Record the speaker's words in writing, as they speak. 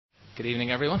Good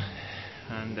evening, everyone,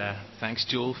 and thanks,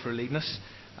 Joel, for leading us.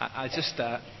 I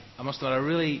must admit, I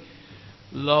really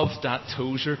loved that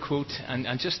Tozer quote, and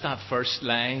just that first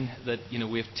line that,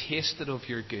 we've tasted of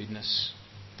your goodness,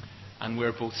 and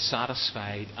we're both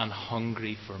satisfied and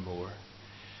hungry for more.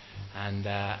 And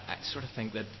I sort of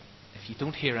think that if you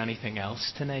don't hear anything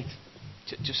else tonight,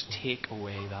 just take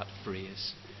away that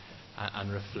phrase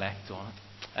and reflect on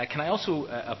it. Can I also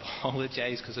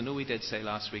apologise, because I know we did say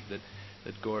last week that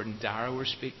Gordon Darrow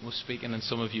was speaking, and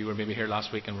some of you were maybe here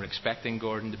last week and were expecting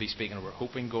Gordon to be speaking, or were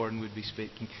hoping Gordon would be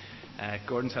speaking.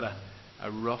 Gordon's had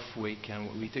a rough week,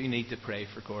 and we do need to pray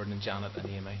for Gordon and Janet and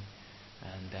Amy.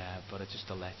 But just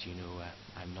to let you know,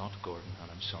 I'm not Gordon,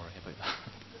 and I'm sorry about that.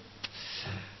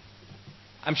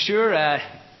 I'm sure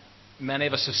many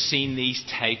of us have seen these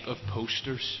type of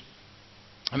posters.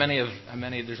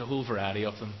 There's a whole variety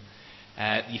of them.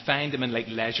 You find them in like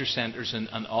leisure centres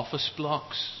and office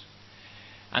blocks.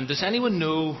 And does anyone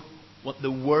know what the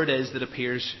word is that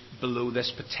appears below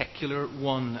this particular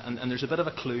one? And there's a bit of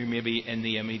a clue maybe in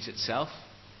the image itself.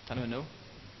 Anyone know?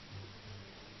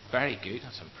 Very good.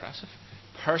 That's impressive.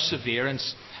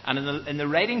 Perseverance. And in the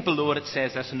writing below it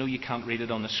says this. I know you can't read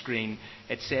it on the screen.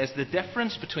 It says the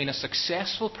difference between a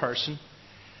successful person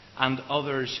and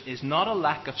others is not a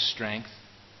lack of strength,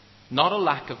 not a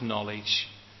lack of knowledge,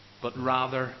 but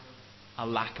rather a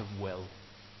lack of will.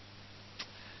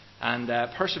 And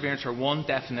perseverance, or one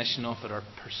definition of it, or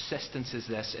persistence, is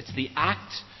this. It's the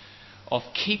act of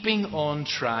keeping on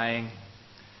trying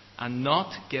and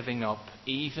not giving up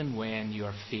even when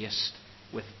you're faced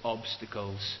with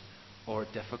obstacles or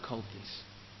difficulties.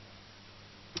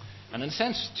 And in a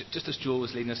sense, just as Joel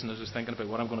was leading us and as I was thinking about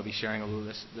what I'm going to be sharing, although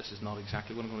this is not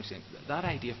exactly what I'm going to be saying, that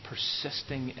idea of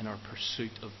persisting in our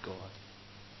pursuit of God.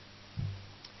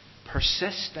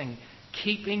 Persisting,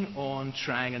 keeping on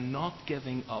trying and not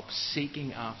giving up,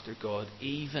 seeking after God,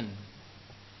 even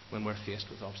when we're faced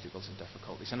with obstacles and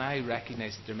difficulties. And I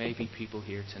recognise that there may be people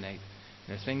here tonight,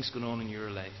 there are things going on in your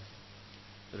life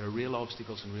that are real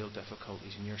obstacles and real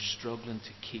difficulties, and you're struggling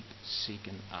to keep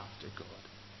seeking after God.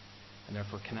 And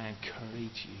therefore, can I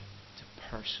encourage you to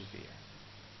persevere,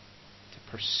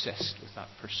 to persist with that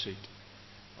pursuit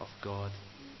of God?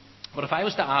 But if I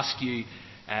was to ask you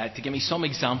to give me some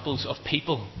examples of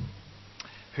people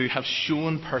who have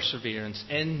shown perseverance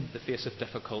in the face of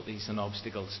difficulties and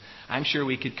obstacles, I'm sure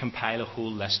we could compile a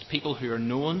whole list. People who are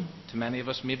known to many of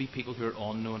us, maybe people who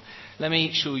are unknown. Let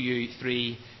me show you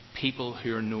three people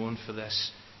who are known for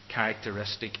this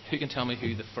characteristic. Who can tell me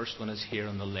who the first one is here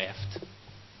on the left?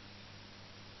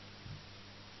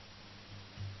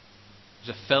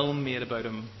 There's a film made about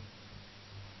him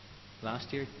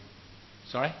last year.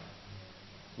 Sorry?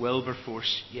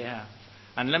 Wilberforce, yeah.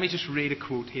 And let me just read a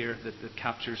quote here that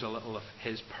captures a little of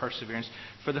his perseverance.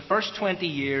 For the first 20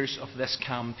 years of this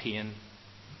campaign,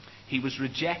 he was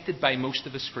rejected by most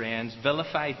of his friends,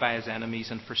 vilified by his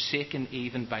enemies, and forsaken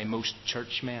even by most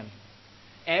churchmen.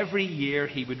 Every year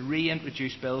he would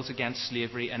reintroduce bills against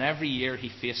slavery, and every year he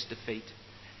faced defeat.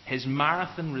 His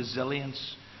marathon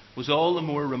resilience was all the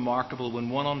more remarkable when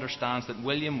one understands that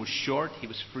William was short, he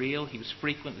was frail, he was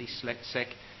frequently sick,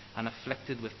 and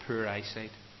afflicted with poor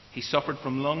eyesight. He suffered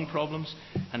from lung problems,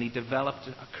 and he developed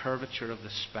a curvature of the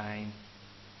spine.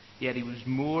 Yet he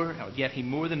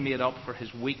more than made up for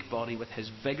his weak body with his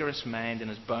vigorous mind and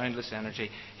his boundless energy.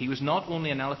 He was not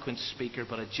only an eloquent speaker,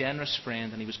 but a generous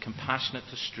friend, and he was compassionate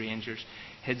to strangers.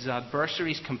 His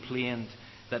adversaries complained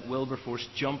that Wilberforce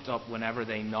jumped up whenever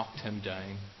they knocked him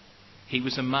down. He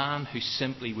was a man who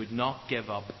simply would not give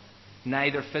up.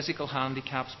 Neither physical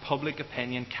handicaps, public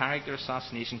opinion, character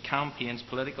assassination, campaigns,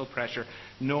 political pressure,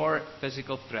 nor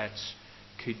physical threats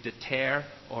could deter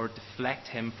or deflect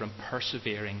him from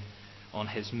persevering on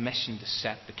his mission to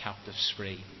set the captives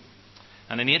free.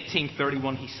 And in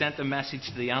 1831 he sent a message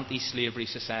to the Anti-Slavery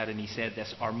Society, and he said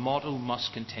this: our motto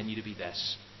must continue to be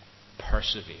this: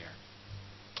 persevere.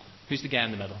 Who's the guy in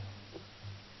the middle?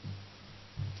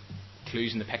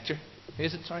 Clues in the picture. Who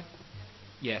is it, sorry?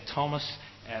 Yeah, Thomas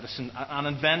Edison, an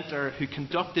inventor who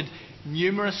conducted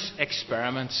numerous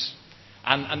experiments.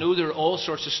 And I know there are all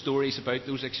sorts of stories about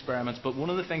those experiments, but one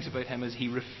of the things about him is he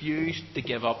refused to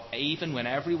give up, even when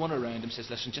everyone around him says,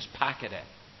 listen, just pack it in.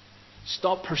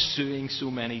 Stop pursuing so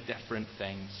many different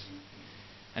things.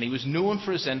 And he was known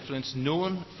for his influence,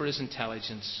 known for his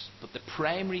intelligence, but the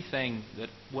primary thing that,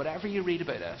 whatever you read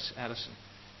about Edison,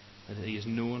 that he is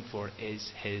known for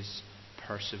is his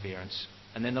perseverance.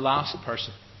 And then the last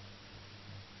person.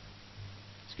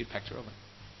 It's a good picture of it.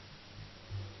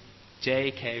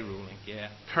 J.K. Rowling, yeah.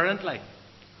 Currently,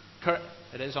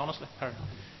 it is honestly her.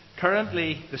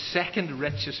 Currently the second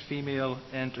richest female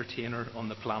entertainer on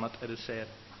the planet, it is said.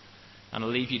 And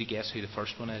I'll leave you to guess who the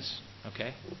first one is.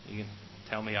 Okay? You can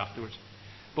tell me afterwards.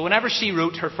 But whenever she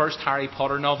wrote her first Harry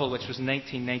Potter novel, which was in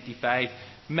 1995,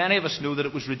 many of us know that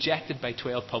it was rejected by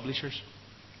 12 publishers.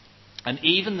 And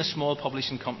even the small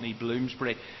publishing company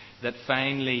Bloomsbury that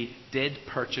finally did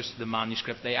purchase the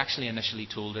manuscript, they actually initially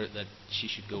told her that she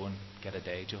should go and get a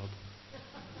day job.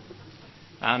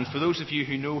 And for those of you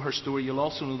who know her story, you'll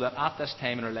also know that at this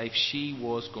time in her life, she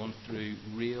was going through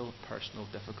real personal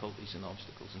difficulties and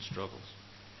obstacles and struggles.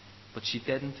 But she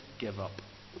didn't give up.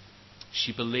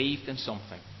 She believed in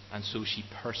something, and so she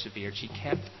persevered. She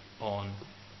kept on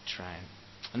trying.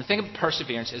 And the thing about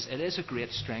perseverance is it is a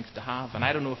great strength to have. And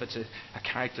I don't know if it's a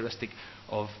characteristic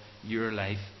of your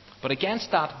life. But against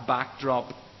that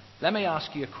backdrop, let me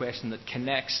ask you a question that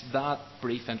connects that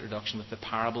brief introduction with the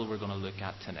parable we're going to look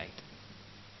at tonight.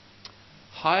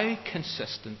 How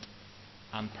consistent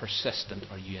and persistent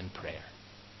are you in prayer?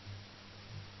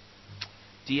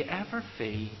 Do you ever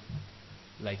feel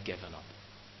like giving up?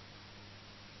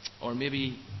 Or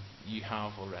maybe you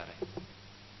have already.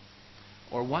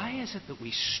 Or why is it that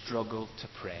we struggle to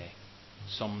pray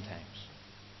sometimes?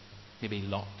 Maybe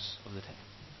lots of the time.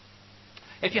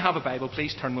 If you have a Bible,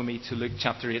 please turn with me to Luke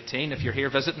chapter 18. If you're here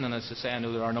visiting, and as I say, I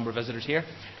know there are a number of visitors here,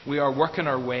 we are working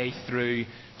our way through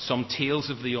some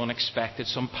tales of the unexpected,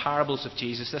 some parables of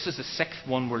Jesus. This is the sixth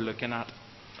one we're looking at.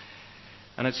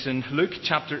 And it's in Luke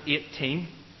chapter 18.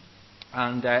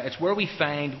 And it's where we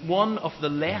find one of the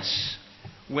less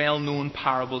well-known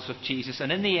parables of Jesus.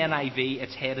 And in the NIV,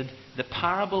 it's headed, The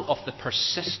Parable of the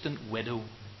Persistent Widow.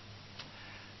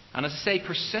 And as I say,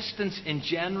 persistence in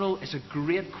general is a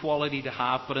great quality to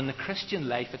have, but in the Christian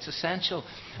life it's essential.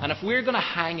 And if we're going to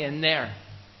hang in there,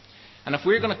 and if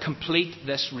we're going to complete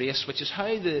this race, which is how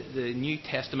the New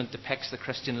Testament depicts the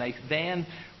Christian life, then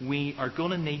we are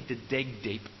going to need to dig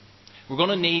deep. We're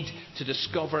going to need to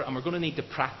discover, and we're going to need to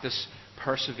practice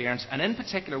perseverance. And in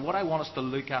particular, what I want us to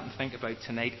look at and think about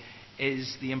tonight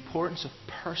is the importance of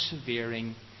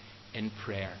persevering in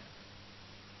prayer.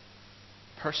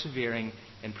 Persevering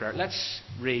in prayer. Let's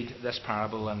read this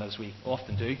parable, and as we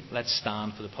often do, let's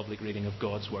stand for the public reading of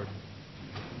God's Word.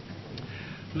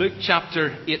 Luke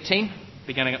chapter 18,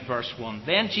 beginning at verse 1.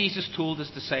 Then Jesus told his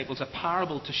disciples a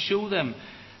parable to show them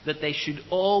that they should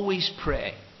always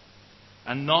pray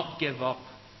and not give up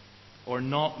or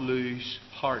not lose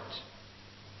heart.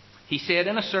 He said,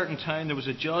 in a certain town there was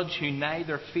a judge who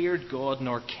neither feared God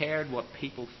nor cared what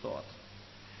people thought.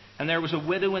 And there was a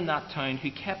widow in that town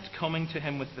who kept coming to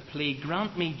him with the plea,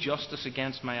 grant me justice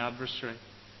against my adversary.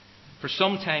 For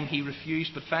some time he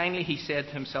refused, but finally he said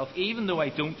to himself, even though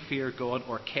I don't fear God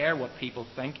or care what people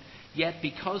think, yet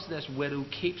because this widow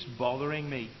keeps bothering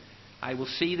me, I will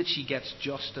see that she gets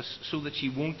justice so that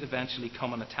she won't eventually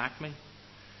come and attack me.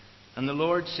 And the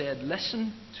Lord said,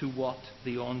 listen to what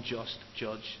the unjust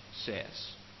judge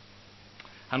says.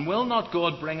 And will not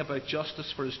God bring about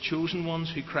justice for his chosen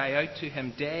ones who cry out to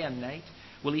him day and night?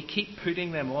 Will he keep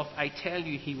putting them off? I tell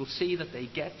you, he will see that they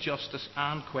get justice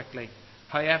and quickly.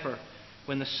 However,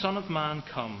 when the Son of Man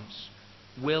comes,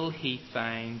 will he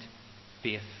find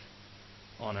faith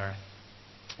on earth?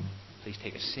 Please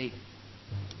take a seat.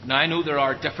 Now I know there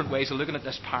are different ways of looking at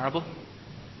this parable.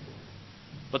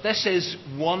 But this is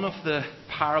one of the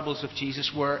parables of Jesus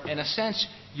where, in a sense,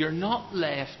 you're not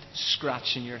left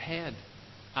scratching your head,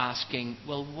 asking,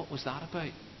 well, what was that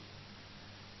about?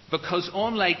 Because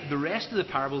unlike the rest of the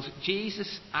parables,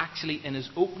 Jesus actually, in his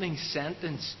opening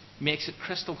sentence, makes it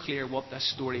crystal clear what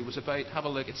this story was about. Have a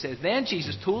look. It says, then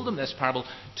Jesus told them this parable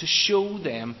to show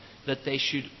them that they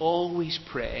should always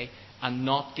pray and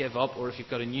not give up, or if you've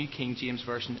got a New King James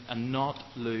Version, and not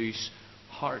lose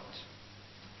heart.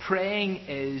 Praying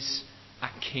is a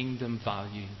kingdom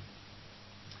value.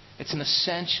 It's an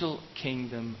essential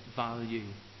kingdom value.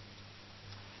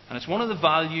 And it's one of the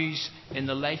values in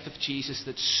the life of Jesus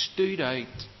that stood out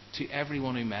to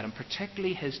everyone who met him,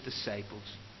 particularly his disciples.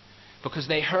 Because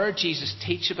they heard Jesus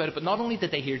teach about it, but not only did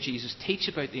they hear Jesus teach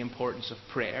about the importance of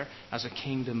prayer as a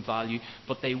kingdom value,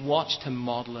 but they watched him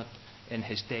model it in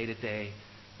his day-to-day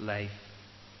life.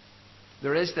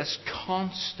 There is this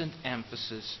constant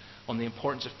emphasis on the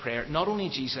importance of prayer, not only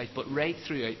in Jesus' life, but right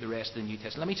throughout the rest of the New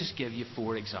Testament. Let me just give you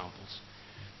 4 examples.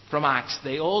 From Acts,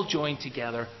 they all joined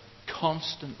together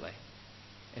constantly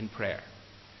in prayer.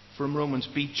 From Romans,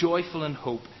 be joyful in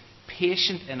hope,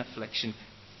 patient in affliction,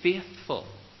 faithful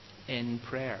in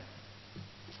prayer.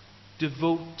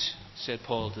 Devote, said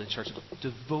Paul to the church,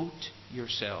 devote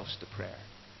yourselves to prayer.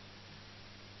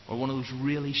 Or one of those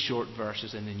really short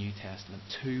verses in the New Testament,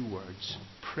 2 words,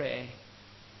 pray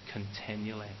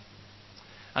continually.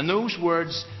 And those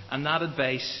words and that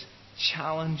advice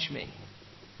challenge me,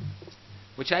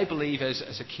 which I believe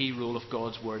is a key role of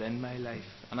God's Word in my life.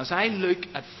 And as I look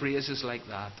at phrases like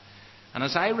that, and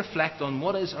as I reflect on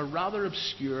what is a rather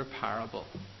obscure parable,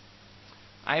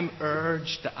 I'm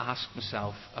urged to ask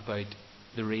myself about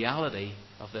the reality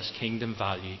of this kingdom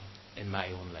value in my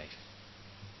own life.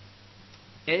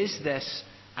 Is this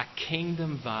a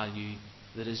kingdom value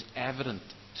that is evident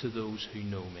to those who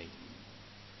know me?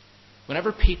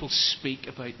 Whenever people speak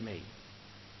about me,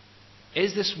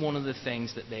 is this one of the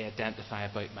things that they identify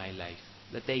about my life?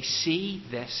 That they see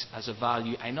this as a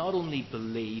value I not only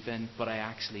believe in, but I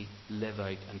actually live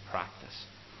out and practice.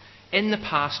 In the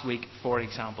past week, for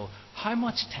example, how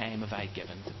much time have I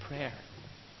given to prayer?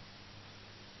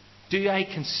 Do I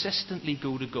consistently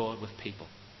go to God with people,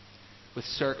 with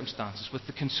circumstances, with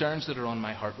the concerns that are on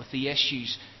my heart, with the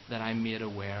issues that I'm made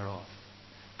aware of?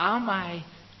 Am I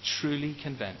truly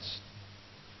convinced,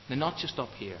 now not just up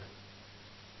here,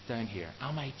 down here,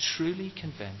 am I truly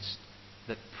convinced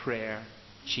that prayer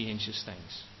changes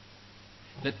things?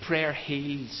 That prayer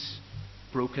heals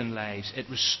broken lives. It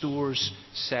restores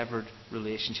severed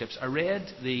relationships. I read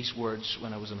these words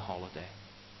when I was on holiday.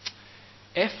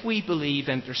 If we believe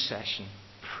intercession,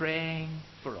 praying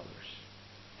for others,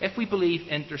 if we believe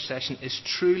intercession is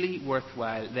truly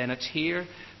worthwhile, then it's here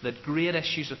that great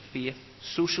issues of faith,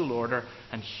 social order,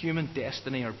 and human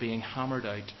destiny are being hammered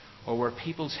out, or where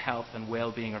people's health and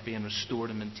well-being are being restored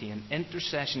and maintained.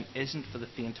 Intercession isn't for the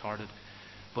faint-hearted,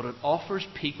 but it offers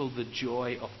people the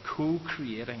joy of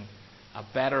co-creating a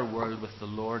better world with the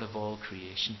Lord of all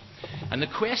creation. And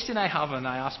the question I have and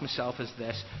I ask myself is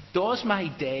this: does my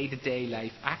day-to-day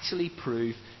life actually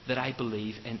prove that I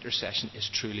believe intercession is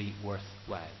truly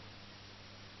worthwhile?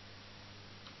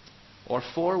 Or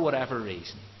for whatever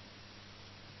reason,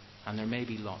 and there may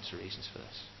be lots of reasons for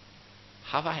this,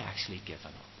 have I actually given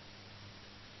up?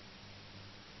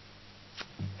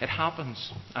 It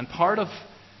happens. And part of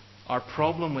our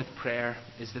problem with prayer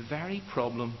is the very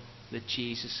problem that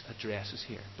Jesus addresses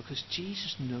here. Because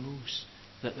Jesus knows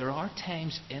that there are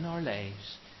times in our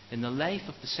lives, in the life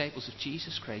of disciples of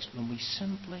Jesus Christ, when we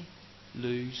simply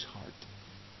lose heart.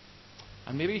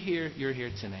 And maybe you're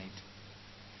here tonight.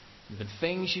 There have been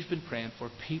things you've been praying for,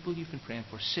 people you've been praying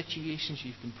for, situations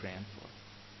you've been praying for.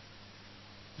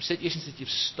 Situations that you've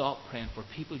stopped praying for,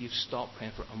 people you've stopped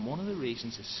praying for, and one of the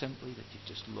reasons is simply that you've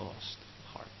just lost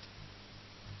heart.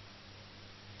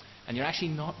 And you're actually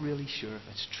not really sure if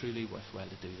it's truly worthwhile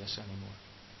to do this anymore.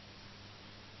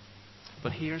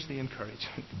 But here's the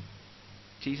encouragement.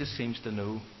 Jesus seems to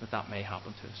know that that may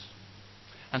happen to us.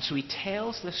 And so he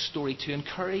tells this story to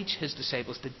encourage his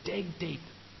disciples to dig deep,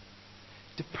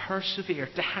 to persevere,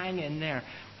 to hang in there.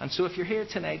 And so if you're here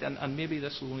tonight, and maybe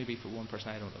this will only be for one person,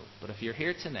 I don't know, but if you're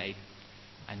here tonight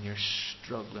and you're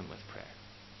struggling with prayer,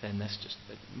 then this just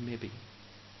maybe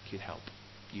could help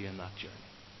you in that journey.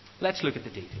 Let's look at the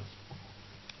details.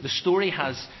 The story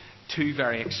has two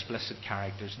very explicit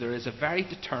characters. There is a very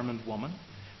determined woman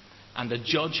and a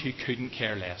judge who couldn't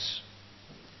care less.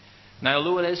 Now,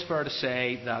 although it is fair to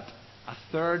say that a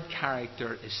third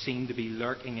character is seen to be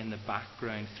lurking in the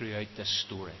background throughout this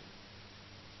story.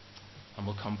 And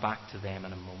we'll come back to them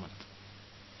in a moment.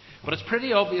 But it's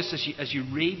pretty obvious as you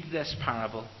read this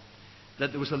parable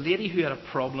that there was a lady who had a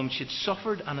problem. She'd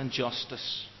suffered an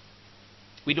injustice.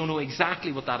 We don't know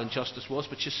exactly what that injustice was,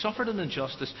 but she suffered an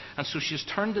injustice, and so she's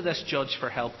turned to this judge for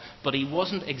help, but he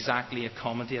wasn't exactly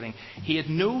accommodating. He had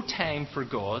no time for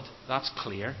God, that's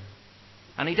clear.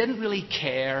 And he didn't really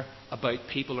care about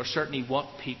people, or certainly what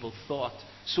people thought.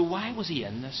 So why was he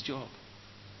in this job?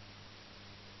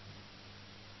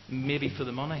 Maybe for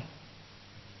the money.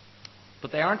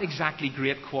 But they aren't exactly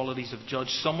great qualities of judge.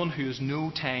 Someone who has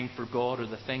no time for God or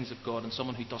the things of God, and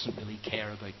someone who doesn't really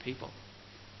care about people.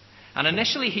 And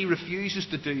initially he refuses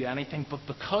to do anything, but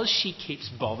because she keeps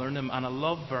bothering him, and I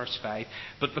love verse 5,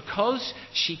 but because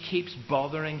she keeps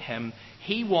bothering him,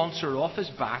 he wants her off his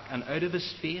back and out of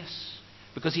his face.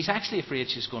 Because he's actually afraid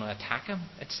she's going to attack him,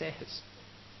 it says.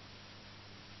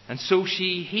 And so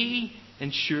he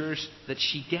ensures that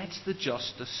she gets the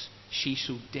justice she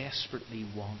so desperately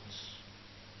wants.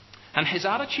 And his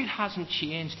attitude hasn't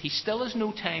changed. He still has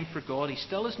no time for God. He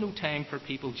still has no time for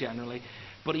people generally.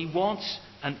 But he wants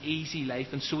an easy life.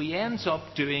 And so he ends up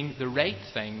doing the right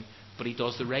thing, but he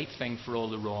does the right thing for all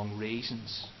the wrong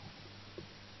reasons.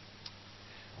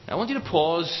 Now, I want you to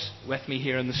pause with me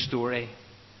here in the story.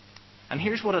 And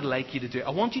here's what I'd like you to do.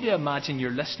 I want you to imagine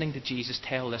you're listening to Jesus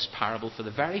tell this parable for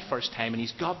the very first time, and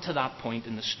he's got to that point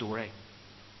in the story.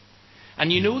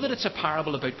 And you know that it's a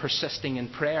parable about persisting in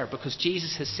prayer, because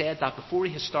Jesus has said that before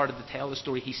he has started to tell the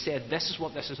story. He said, this is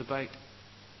what this is about.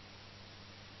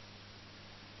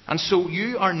 And so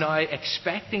you are now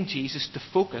expecting Jesus to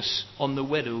focus on the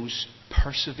widow's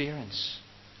perseverance,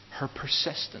 her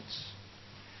persistence.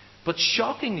 But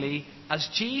shockingly, as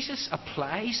Jesus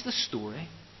applies the story,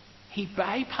 he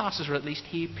bypasses, or at least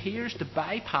he appears to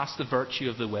bypass the virtue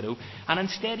of the widow, and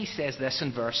instead he says this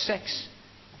in verse 6.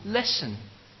 Listen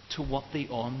to what the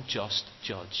unjust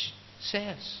judge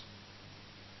says.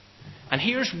 And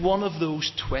here's one of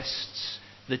those twists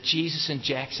that Jesus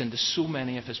injects into so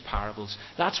many of his parables.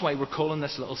 That's why we're calling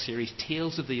this little series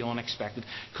Tales of the Unexpected,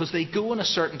 because they go in a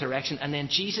certain direction and then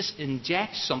Jesus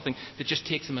injects something that just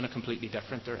takes them in a completely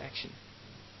different direction.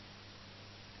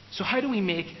 So how do we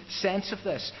make sense of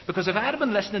this? Because if I had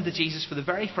been listening to Jesus for the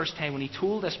very first time when he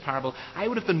told this parable, I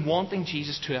would have been wanting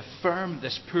Jesus to affirm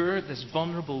this poor, this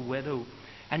vulnerable widow,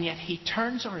 and yet he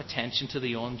turns our attention to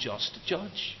the unjust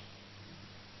judge.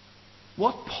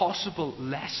 What possible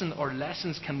lesson or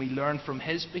lessons can we learn from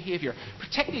his behaviour,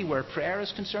 particularly where prayer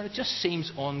is concerned? It just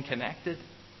seems unconnected.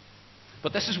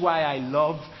 But this is why I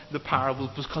love the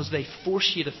parables, because they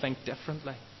force you to think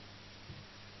differently.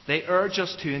 They urge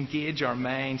us to engage our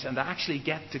minds and actually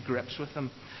get to grips with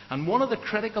them. And one of the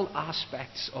critical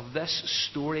aspects of this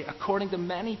story, according to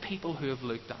many people who have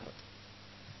looked at it,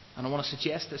 and I want to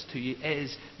suggest this to you,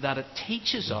 is that it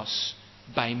teaches us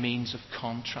by means of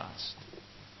contrast.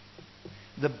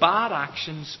 The bad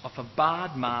actions of a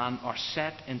bad man are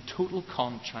set in total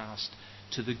contrast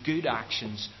to the good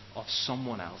actions of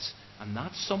someone else. And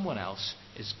that someone else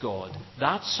is God.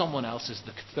 That someone else is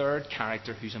the third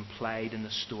character who's implied in the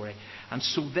story. And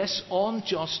so this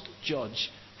unjust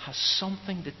judge has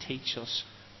something to teach us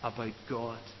about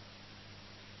God.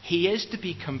 He is to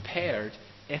be compared,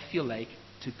 if you like,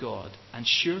 to God. And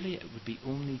surely it would be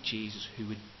only Jesus who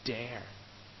would dare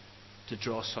to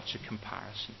draw such a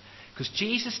comparison. Because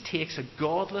Jesus takes a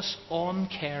godless,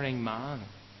 uncaring man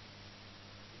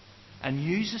and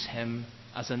uses him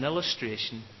as an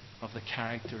illustration of the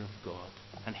character of God.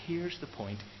 And here's the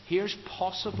point. Here's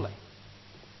possibly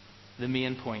the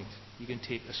main point. You can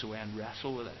take this away and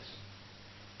wrestle with this.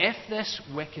 If this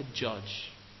wicked judge,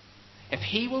 if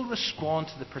he will respond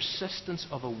to the persistence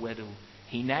of a widow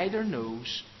he neither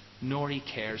knows nor he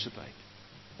cares about,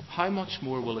 how much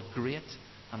more will a great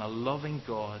and a loving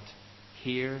God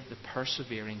hear the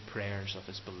persevering prayers of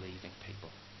his believing people?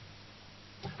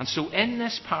 And so in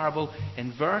this parable,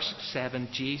 in verse 7,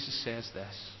 Jesus says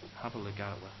this. Have a look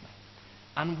at it with me.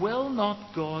 And will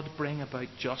not God bring about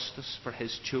justice for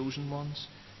his chosen ones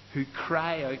who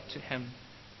cry out to him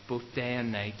both day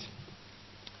and night?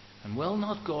 And will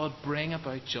not God bring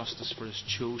about justice for his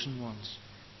chosen ones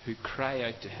who cry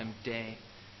out to him day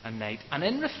and night? And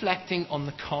in reflecting on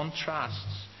the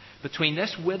contrasts between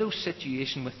this widow's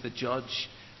situation with the judge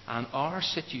and our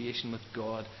situation with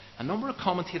God, a number of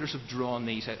commentators have drawn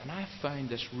these out, and I have found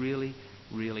this really,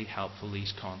 really helpful,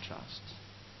 these contrasts.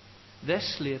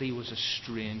 This lady was a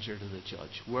stranger to the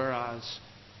judge, whereas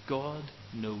God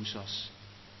knows us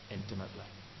intimately.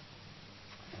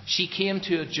 She came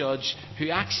to a judge who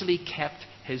actually kept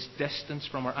his distance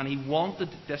from her, and he wanted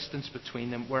the distance between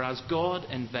them, whereas God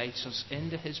invites us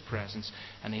into his presence,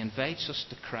 and he invites us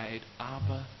to cry out,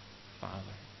 Abba,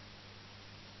 Father.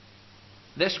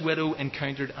 This widow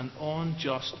encountered an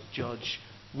unjust judge,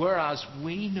 whereas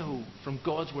we know from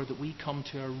God's word that we come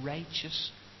to a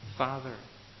righteous Father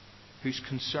who's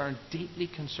concerned, deeply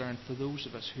concerned for those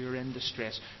of us who are in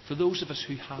distress, for those of us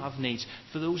who have needs,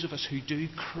 for those of us who do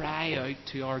cry out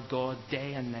to our God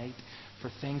day and night for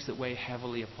things that weigh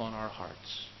heavily upon our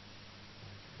hearts.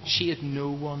 She had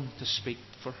no one to speak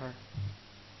for her.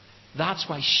 That's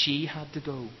why she had to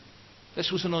go.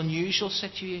 This was an unusual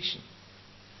situation.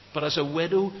 But as a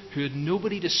widow who had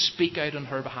nobody to speak out on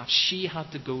her behalf, she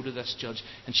had to go to this judge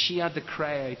and she had to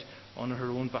cry out on her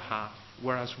own behalf.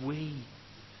 Whereas we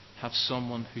have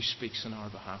someone who speaks on our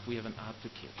behalf. We have an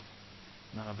advocate.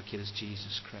 And that advocate is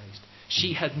Jesus Christ.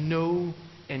 She had no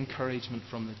encouragement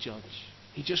from the judge.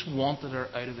 He just wanted her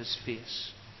out of his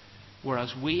face.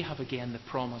 Whereas we have again the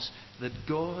promise that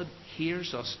God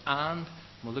hears us and,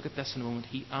 we'll look at this in a moment,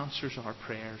 he answers our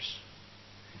prayers.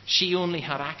 She only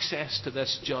had access to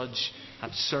this judge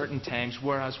at certain times,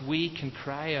 whereas we can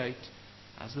cry out,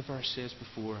 as the verse says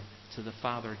before, to the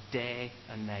Father day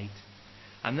and night.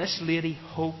 And this lady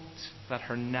hoped that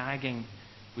her nagging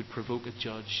would provoke a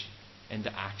judge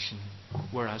into action.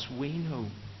 Whereas we know,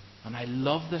 and I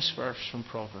love this verse from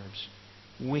Proverbs,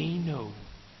 we know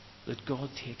that God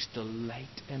takes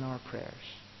delight in our prayers.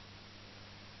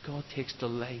 God takes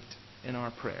delight in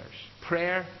our prayers.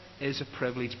 Prayer is a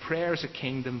privilege. Prayer is a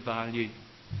kingdom value.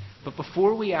 But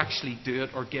before we actually do it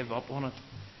or give up on it,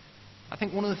 I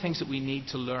think one of the things that we need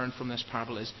to learn from this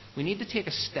parable is we need to take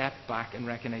a step back and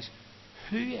recognize,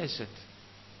 who is it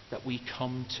that we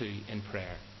come to in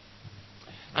prayer?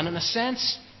 And in a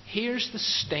sense, here's the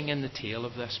sting in the tail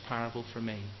of this parable for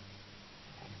me.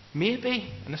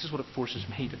 Maybe, and this is what it forces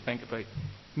me to think about,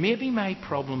 maybe my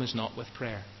problem is not with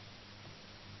prayer.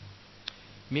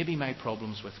 Maybe my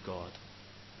problem is with God.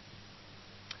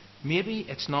 Maybe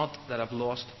it's not that I've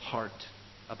lost heart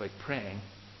about praying,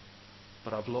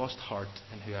 but I've lost heart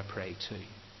in who I pray to.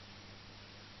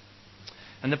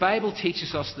 And the Bible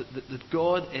teaches us that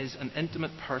God is an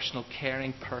intimate, personal,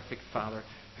 caring, perfect Father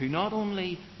who not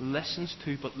only listens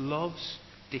to but loves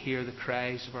to hear the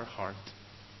cries of our heart.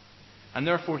 And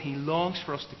therefore He longs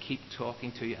for us to keep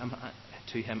talking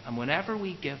to Him. And whenever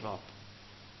we give up,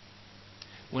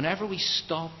 whenever we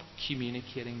stop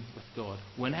communicating with God,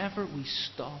 whenever we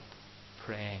stop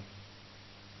praying,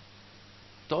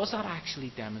 does that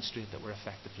actually demonstrate that we're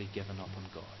effectively given up on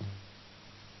God?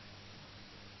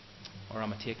 Or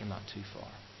am I taking that too far?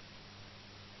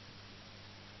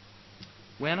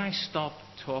 When I stop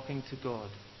talking to God,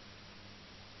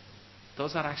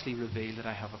 does that actually reveal that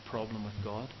I have a problem with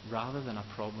God rather than a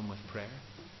problem with prayer?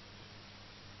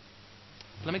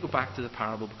 Let me go back to the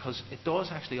parable, because it does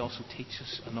actually also teach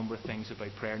us a number of things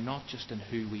about prayer, not just in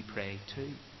who we pray to.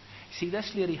 See,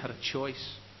 this lady had a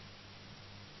choice.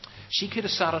 She could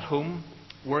have sat at home,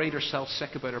 worried herself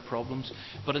sick about her problems,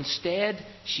 but instead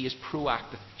she is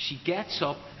proactive. She gets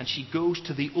up and she goes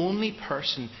to the only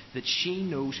person that she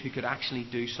knows who could actually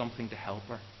do something to help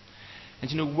her.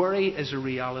 And you know, worry is a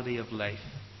reality of life.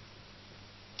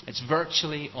 It's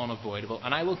virtually unavoidable.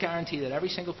 And I will guarantee that every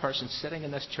single person sitting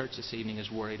in this church this evening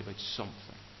is worried about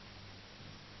something.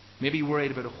 Maybe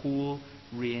worried about a whole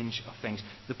range of things.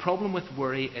 The problem with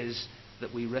worry is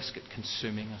that we risk it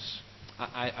consuming us.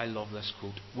 I love this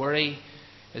quote. Worry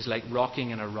is like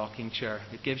rocking in a rocking chair.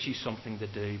 It gives you something to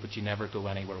do, but you never go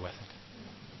anywhere with it.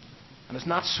 And it's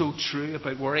not so true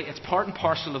about worry. It's part and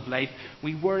parcel of life.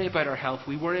 We worry about our health.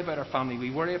 We worry about our family.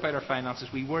 We worry about our finances.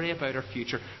 We worry about our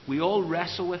future. We all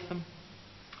wrestle with them.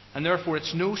 And therefore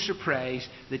it's no surprise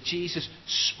that Jesus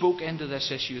spoke into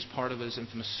this issue as part of His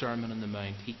infamous Sermon on the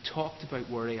Mount. He talked about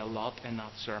worry a lot in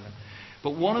that sermon.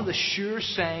 But one of the sure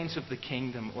signs of the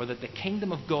kingdom, or that the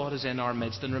kingdom of God is in our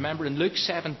midst, and remember in Luke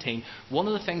 17, one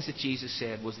of the things that Jesus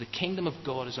said was, the kingdom of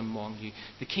God is among you.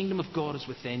 The kingdom of God is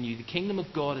within you. The kingdom of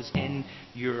God is in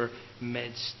your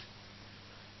midst.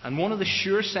 And one of the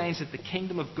sure signs that the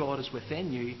kingdom of God is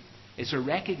within you is a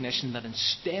recognition that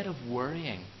instead of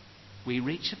worrying, we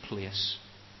reach a place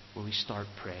where we start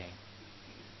praying.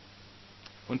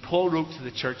 When Paul wrote to the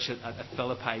church at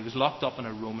Philippi, he was locked up in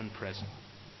a Roman prison.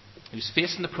 He was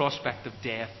facing the prospect of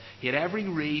death. He had every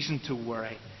reason to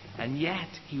worry. And yet,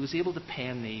 he was able to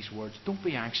pen these words. Don't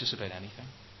be anxious about anything.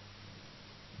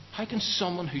 How can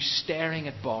someone who's staring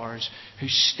at bars,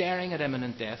 who's staring at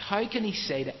imminent death, how can he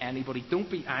say to anybody,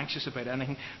 don't be anxious about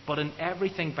anything, but in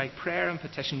everything by prayer and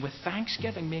petition with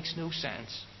thanksgiving? Makes no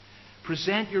sense.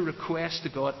 Present your requests to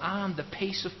God, and the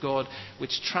peace of God,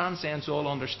 which transcends all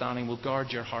understanding, will guard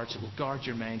your hearts, it will guard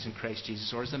your minds in Christ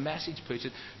Jesus. Or as the Message puts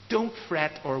it, don't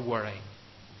fret or worry.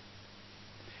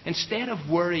 Instead of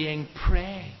worrying,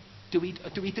 pray. Do we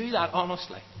do that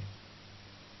honestly?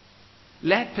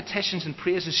 Let petitions and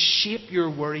praises shape your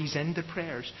worries into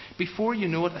prayers. Before you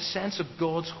know it, a sense of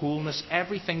God's wholeness,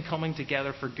 everything coming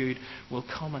together for good, will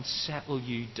come and settle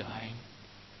you down.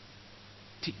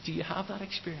 Do you have that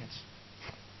experience?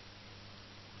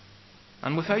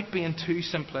 And without being too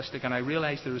simplistic, and I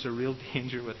realise there is a real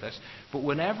danger with this, but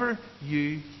whenever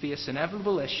you face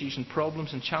inevitable issues and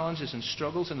problems and challenges and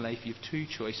struggles in life, you have two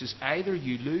choices. Either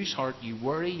you lose heart, you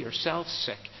worry yourself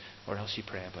sick, or else you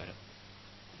pray about it.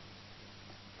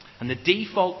 And the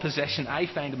default position I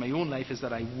find in my own life is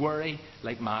that I worry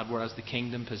like mad, whereas the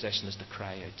kingdom position is to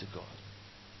cry out to God.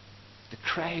 To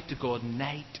cry out to God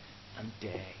night and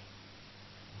day.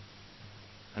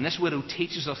 And this widow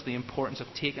teaches us the importance of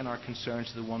taking our concerns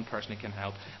to the one person who can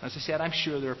help. And as I said, I'm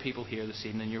sure there are people here this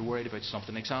evening and you're worried about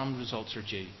something. Exam results are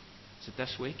due. Is it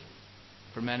this week?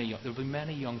 For many, there will be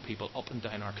many young people up and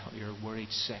down our country who are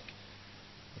worried sick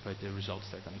about the results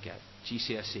they're going to get.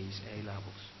 GCSEs, A-levels.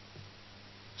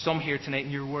 Some here tonight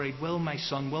and you're worried, will my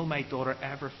son, will my daughter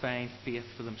ever find faith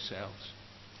for themselves?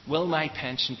 Will my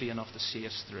pension be enough to see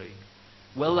us through?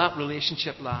 Will that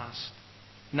relationship last?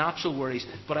 Natural worries.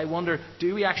 But I wonder,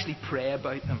 do we actually pray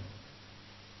about them?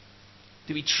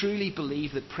 Do we truly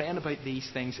believe that praying about these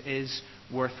things is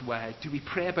worthwhile? Do we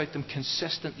pray about them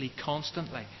consistently,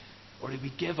 constantly? Or do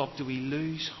we give up? Do we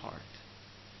lose heart?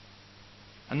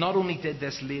 And not only did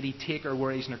this lady take her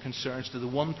worries and her concerns to the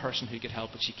one person who could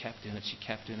help, but she kept doing it, she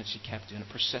kept doing it, she kept doing it.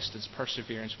 Persistence,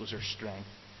 perseverance was her strength.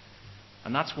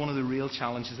 And that's one of the real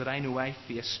challenges that I know I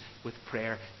face with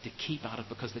prayer, to keep at it,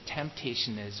 because the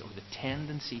temptation is, or the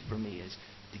tendency for me is,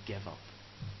 to give up.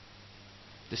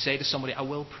 To say to somebody, I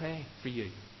will pray for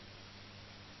you.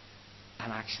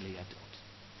 And actually I don't.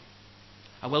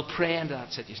 I will pray into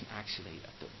that situation. Actually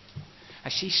I don't. I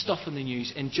see stuff in the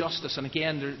news, injustice, and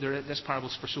again, this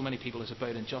parable for so many people is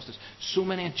about injustice. So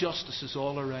many injustices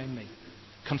all around me.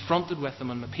 Confronted with them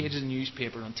on the pages of the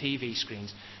newspaper, on TV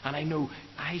screens. And I know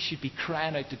I should be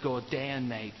crying out to God day and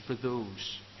night for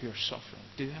those who are suffering.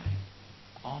 Do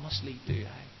I? Honestly, do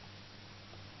I?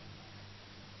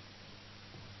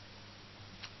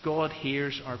 God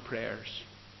hears our prayers.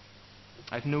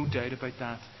 I've no doubt about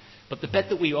that. But the bit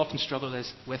that we often struggle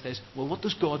with is, well, what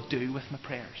does God do with my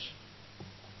prayers?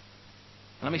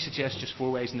 And let me suggest just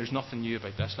 4 ways, and there's nothing new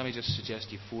about this. Let me just suggest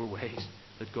to you 4 ways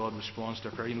that God responds to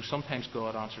our prayer. You know, sometimes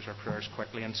God answers our prayers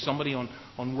quickly. And somebody on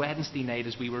Wednesday night,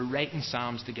 as we were writing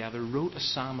Psalms together, wrote a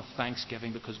psalm of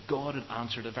thanksgiving because God had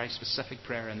answered a very specific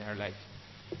prayer in their life.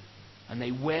 And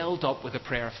they welled up with a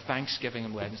prayer of thanksgiving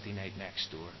on Wednesday night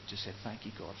next door. Just said, thank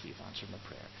you, God, for you've answered my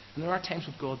prayer. And there are times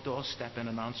when God does step in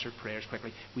and answer prayers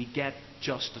quickly. We get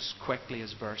justice quickly,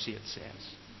 as verse 8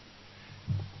 says.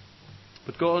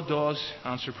 But God does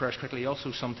answer prayers quickly. He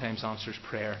also sometimes answers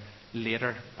prayer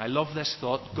later. I love this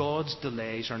thought. God's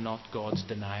delays are not God's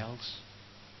denials.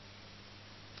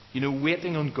 You know,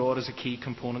 waiting on God is a key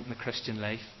component in the Christian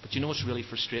life. But you know what's really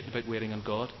frustrating about waiting on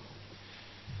God?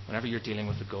 Whenever you're dealing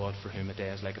with a God for whom a day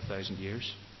is like 1,000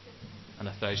 years, and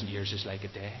 1,000 years is like a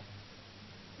day,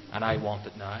 and I want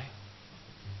it now.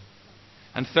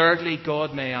 And thirdly,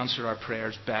 God may answer our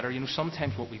prayers better. You know,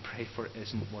 sometimes what we pray for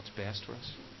isn't what's best for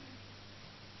us.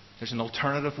 There's an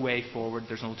alternative way forward.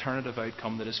 There's an alternative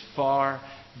outcome that is far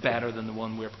better than the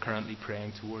one we're currently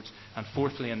praying towards. And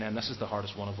fourthly, and then this is the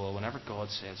hardest one of all, whenever God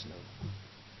says no.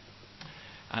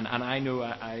 And I know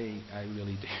I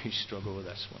really do struggle with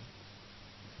this one.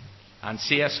 And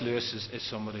C.S. Lewis is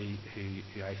somebody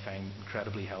who I find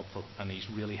incredibly helpful, and he's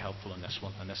really helpful in this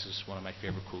one. And this is one of my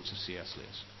favourite quotes of C.S.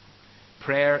 Lewis.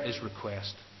 Prayer is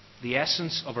request. The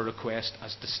essence of a request,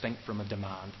 as distinct from a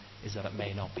demand, is that it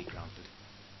may not be granted.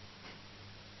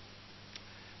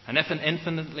 And if an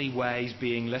infinitely wise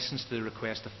being listens to the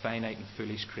request of finite and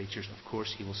foolish creatures, of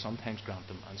course he will sometimes grant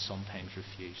them and sometimes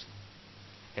refuse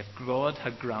them. If God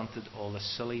had granted all the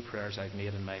silly prayers I've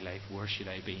made in my life, where should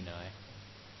I be now?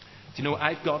 Do you know,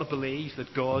 I've got to believe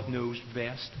that God knows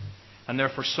best, and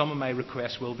therefore some of my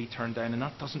requests will be turned down. And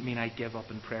that doesn't mean I give up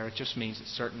in prayer. It just means that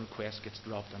certain requests get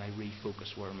dropped and I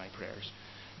refocus where my prayers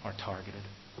are targeted.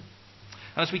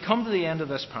 And as we come to the end of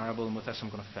this parable, and with this I'm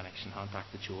going to finish and hand back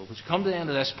to Joel. As we come to the end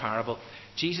of this parable,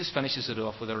 Jesus finishes it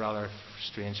off with a rather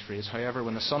strange phrase. However,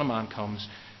 when the Son of Man comes,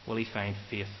 will he find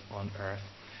faith on earth?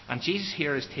 And Jesus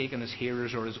here has taken his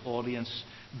hearers or his audience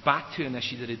back to an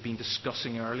issue that he'd been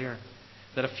discussing earlier.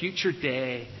 That a future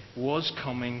day was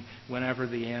coming whenever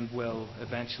the end will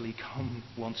eventually come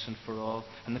once and for all.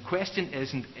 And the question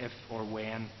isn't if or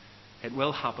when. It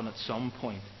will happen at some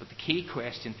point. But the key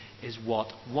question is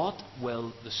what. What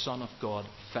will the Son of God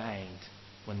find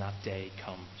when that day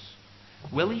comes?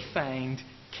 Will he find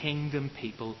kingdom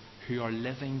people who are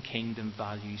living kingdom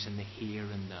values in the here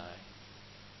and now?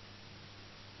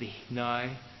 The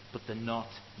now, but the not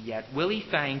yet. Will he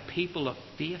find people of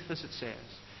faith, as it says?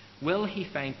 Will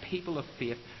he find people of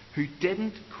faith who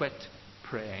didn't quit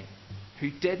praying, who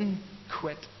didn't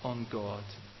quit on God,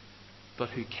 but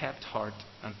who kept heart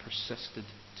and persisted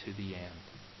to the end?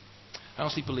 I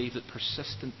honestly believe that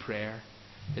persistent prayer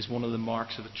is one of the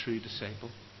marks of a true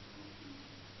disciple.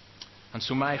 And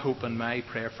so my hope and my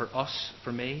prayer for us,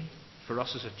 for me, for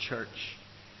us as a church,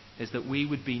 is that we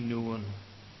would be known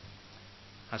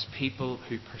as people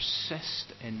who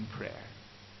persist in prayer.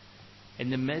 In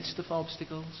the midst of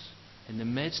obstacles, in the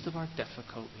midst of our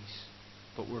difficulties,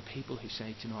 but we're people who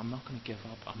say, you know, I'm not going to give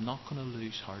up, I'm not going to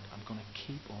lose heart, I'm going to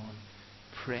keep on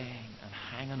praying and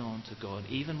hanging on to God,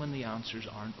 even when the answers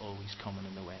aren't always coming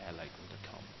in the way I like them to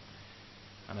come.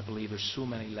 And I believe there's so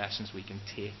many lessons we can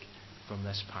take from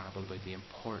this parable about the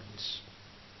importance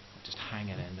of just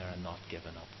hanging in there and not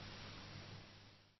giving up.